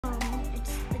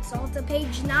all to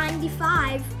page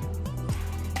 95.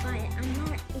 But I'm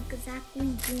not exactly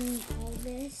doing all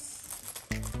this.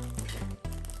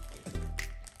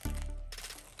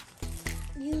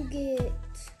 You get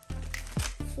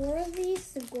 4 of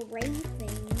these gray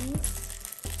things,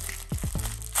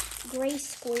 gray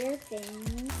square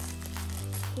things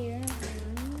here.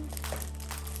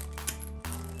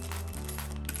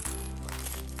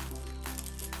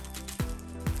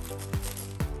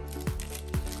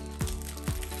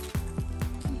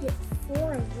 You get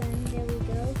 4 of them. There we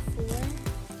go, 4.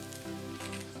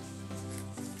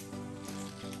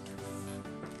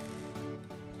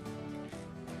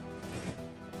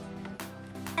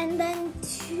 And then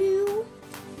 2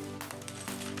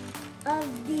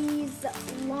 of these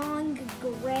long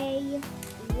gray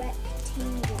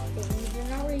rectangle things.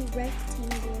 They're not really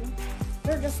rectangle.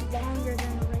 They're just longer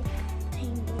than a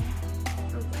rectangle.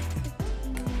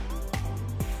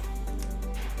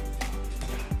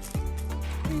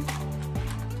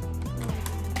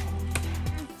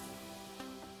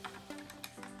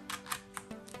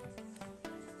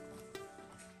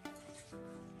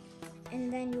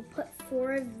 And then you put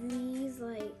 4 of these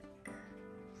like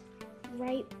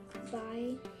right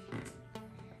by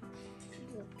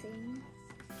the thing.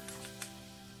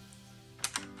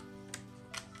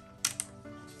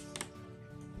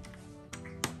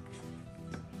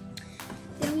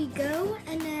 There we go.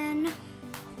 And then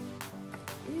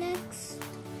next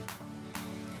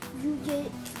you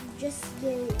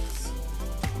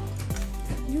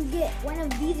get one of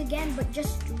these again, but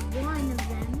just one of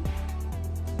them.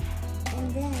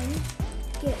 And then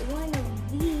get one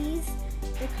of these.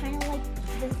 They're kind of like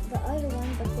the other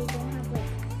one, but they don't have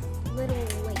like little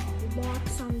like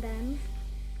blocks on them.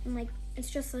 And like it's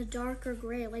just a darker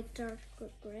gray, like darker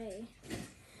gray.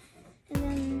 And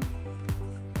then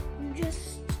you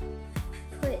just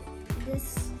put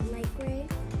this light gray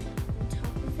on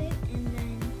top of it, and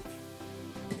then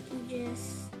you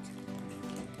just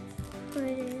put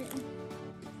it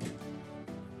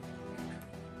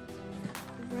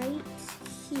right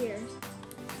here.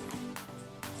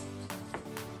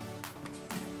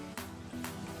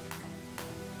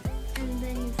 And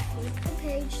then you flip the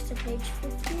page to page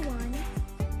 51.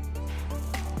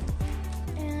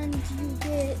 And you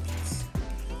get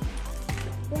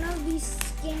one of these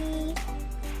skinny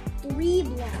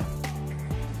 3-block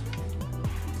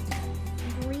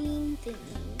green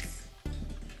thingies.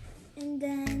 And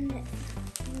then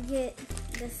you get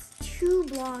this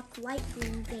 2-block light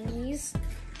green thingies.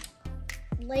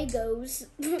 Legos.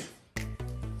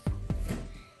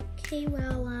 Okay,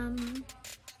 well,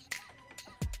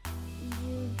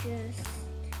 you just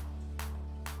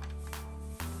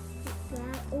put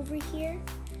that over here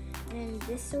and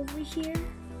this over here,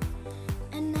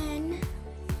 and then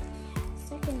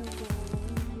second of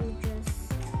all, you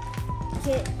just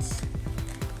get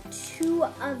 2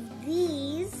 of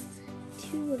these,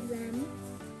 2 of them,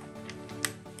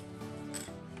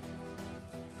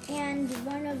 and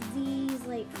one of these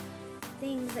like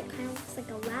things that kind of looks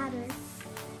like a ladder,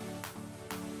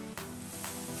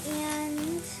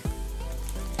 and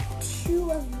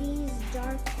 2 of these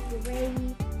dark gray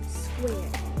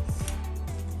squares.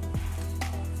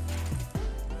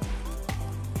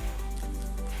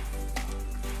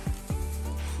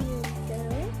 Here we go.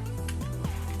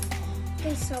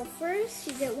 Okay, so first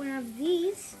you get one of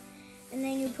these, and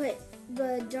then you put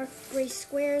the dark gray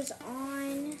squares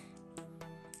on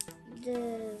the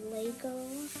Lego.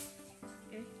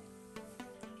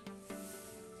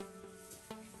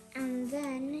 And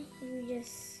then you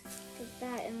just put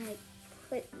that and like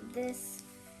put this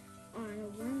on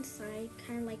one side,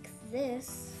 kind of like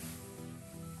this.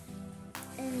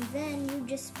 And then you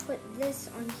just put this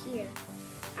on here.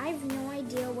 I have no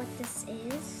idea what this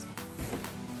is.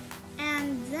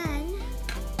 And then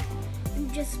you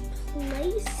just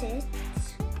place it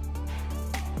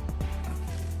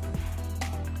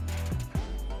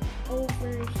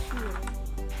over here.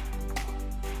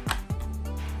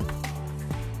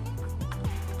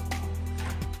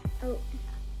 Oh.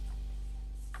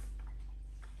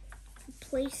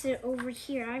 Place it over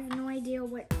here. I have no idea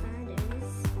what that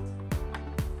is.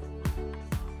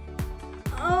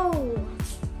 Oh!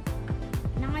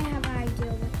 Now I have an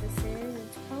idea what this is.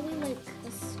 It's probably like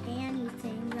a scanny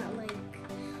thing that like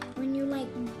when you like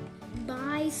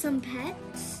buy some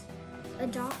pets,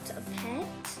 adopt a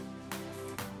pet,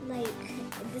 like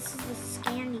this is a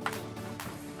scanny thing.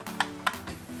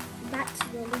 That's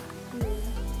really cool.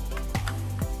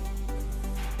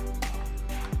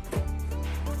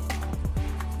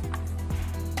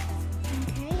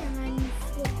 Okay, and then you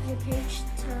flip your page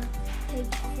to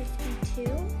page 52.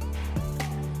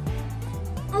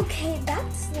 Okay,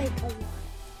 that's like a lot.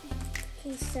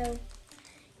 Okay, so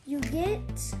you get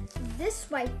this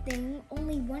white thing,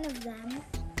 only one of them.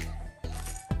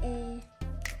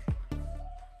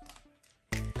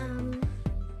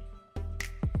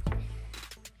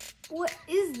 What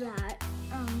is that?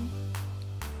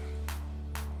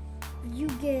 You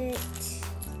get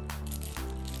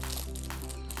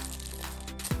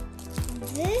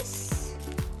this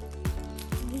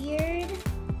weird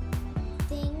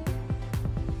thing.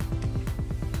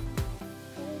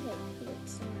 How do I put it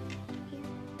somewhere here?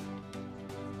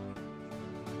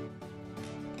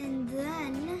 And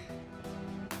then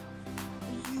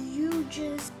you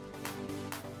just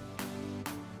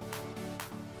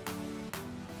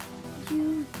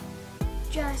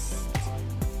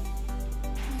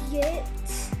get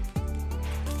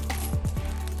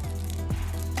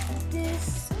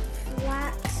this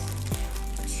flat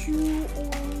 2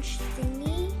 orange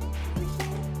thingy over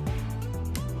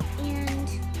here, and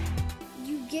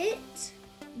you get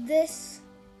this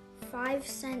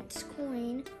 5-cent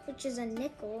coin, which is a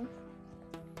nickel.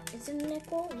 Is it a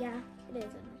nickel? Yeah, it is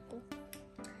a nickel.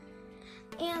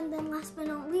 And then last but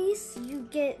not least, you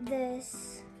get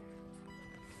this.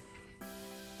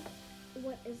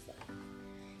 What is that?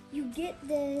 You get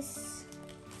this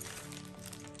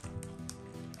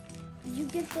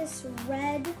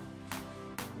red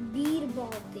bead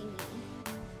ball thingy.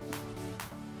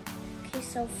 Okay,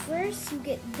 so first you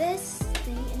get this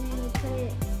thing, and then you put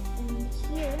it in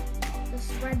here,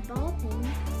 this red ball thing.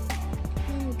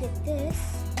 And then you get this,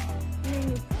 and then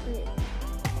you put it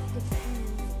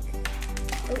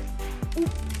oh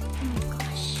my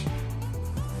gosh.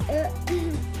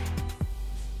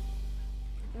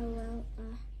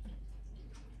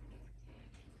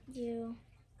 You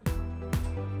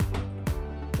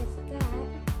get that.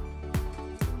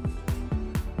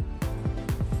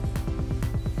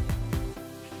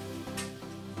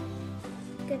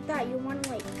 Get that. You want to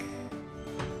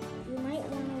you might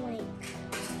want to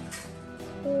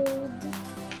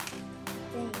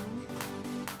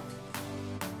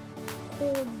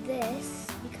hold this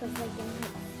because it might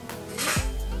fall.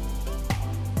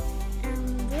 And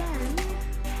then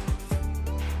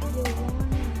you want.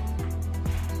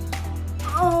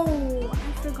 Oh, I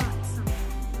forgot something.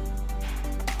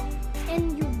 And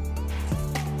you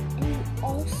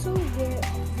also get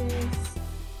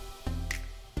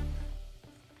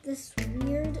this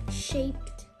weird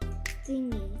shaped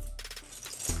thingy.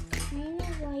 Kind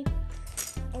of like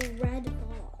a red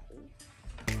ball.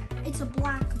 It's a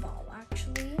black ball,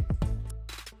 actually.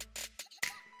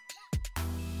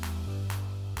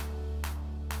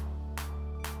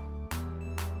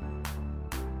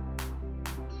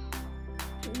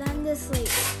 Then this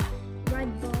red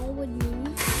ball would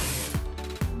move,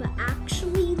 but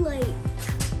actually oh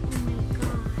my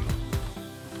god,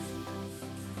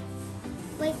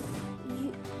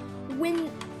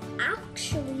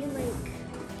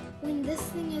 when this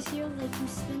thing is here, you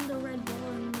spin the red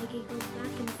ball and it goes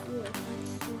back and forth.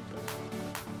 That's super.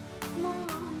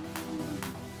 Mom.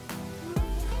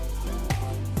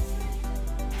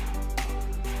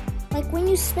 When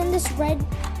you spin this red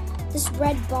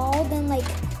ball, then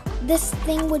this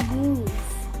thing would move.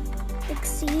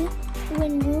 See, it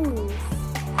would move.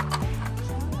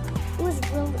 It was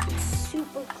really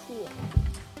super cool.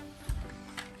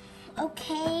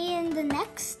 Okay, and the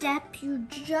next step, you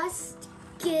just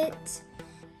get,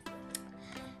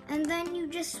 and then you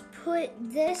just put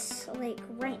this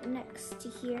right next to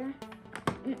here.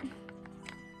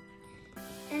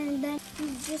 And then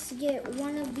you just get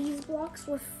one of these blocks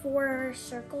with 4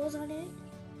 circles on it.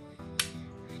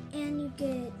 And you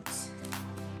get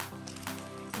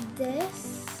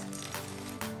this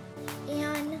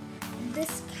and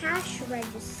this cash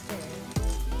register.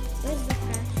 Where's the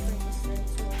cash register?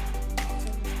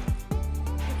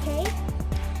 Okay.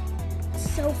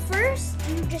 So first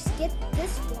you just get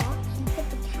this block, you put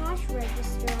the cash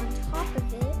register on top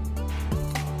of it,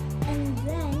 and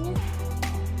then you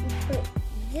put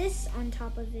this on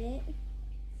top of it,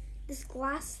 this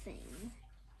glass thing.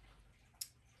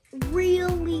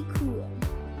 Really cool.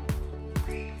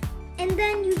 And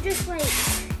then you just and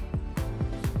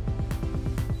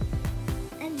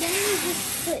then you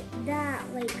just put that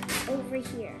over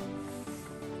here.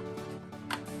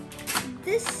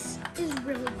 This is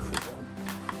really cool.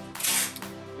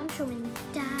 I'm showing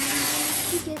Dad when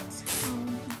he gets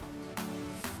home.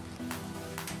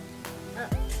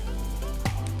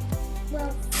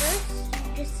 Well, first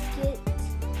you just get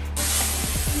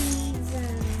these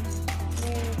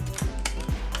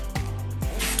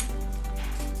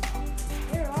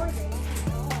where are they?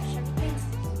 Oh gosh, everything's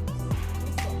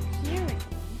disappearing.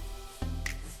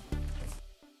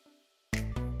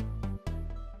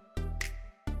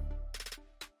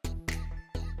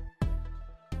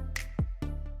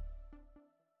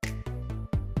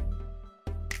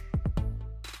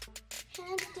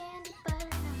 handy dandy butter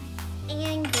knife.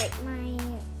 And get my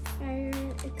fire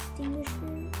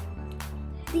extinguisher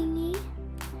thingy.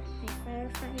 My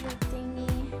firefighter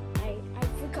thingy. I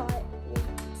forgot what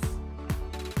it's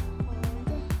called.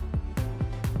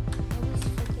 I always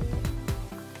forget.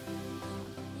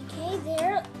 Okay,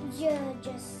 there. You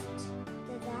just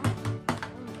did that. Oh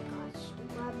my gosh, I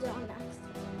grabbed it on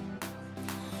accident.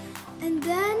 And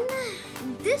then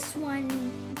this one,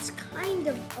 it's kind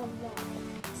of a lot.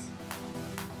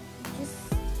 Just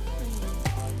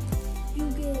you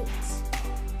get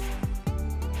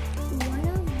one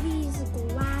of these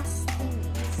glass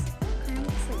things, kind of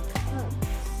looks like cups,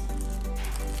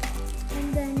 and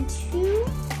then two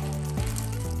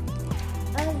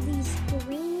of these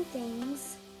green things.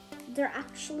 They're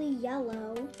actually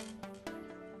yellow.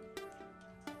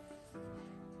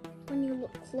 When you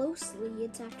look closely,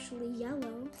 it's actually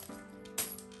yellow.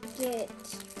 Get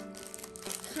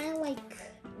kind of like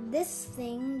this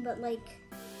thing, but like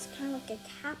it's kind of like a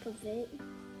cap of it.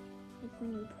 Like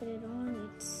when you put it on,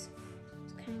 it's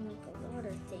kind of like a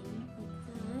water thing, like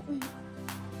that.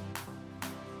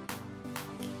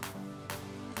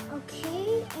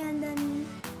 Okay, and then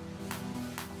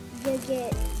you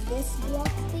get this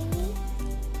block thingy,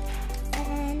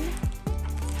 and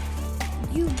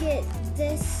you get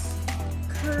this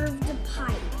curved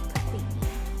pipe thingy,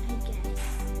 I guess.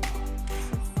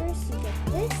 So first you get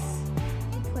this,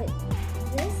 you put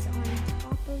this on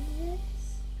top of this,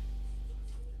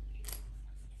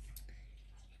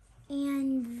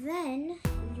 and then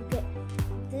you get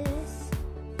this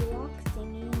block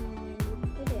thingy, and then you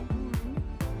put it on.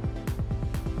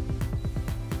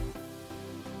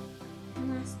 And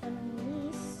last but not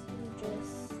least, you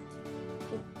just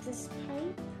get this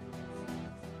pipe,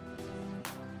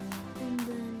 and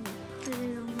then put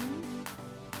it on.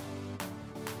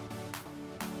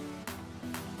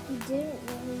 You didn't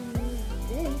really need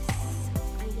this,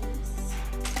 I guess.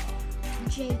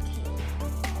 JK.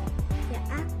 You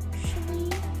actually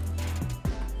need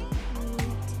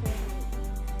to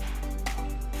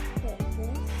put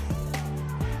this,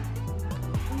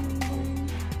 and then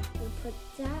you put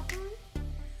that on,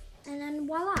 and then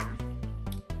voila!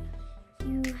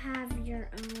 You have your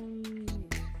own.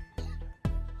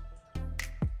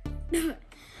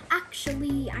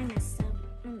 Actually, I messed up.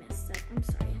 I'm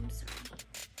sorry.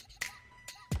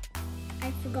 I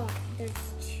forgot. There's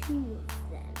two of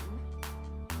them.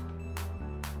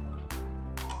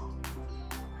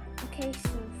 Okay,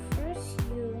 so first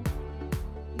you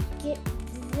get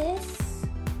this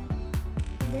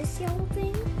yellow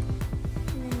thing,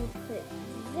 and then you put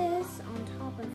this on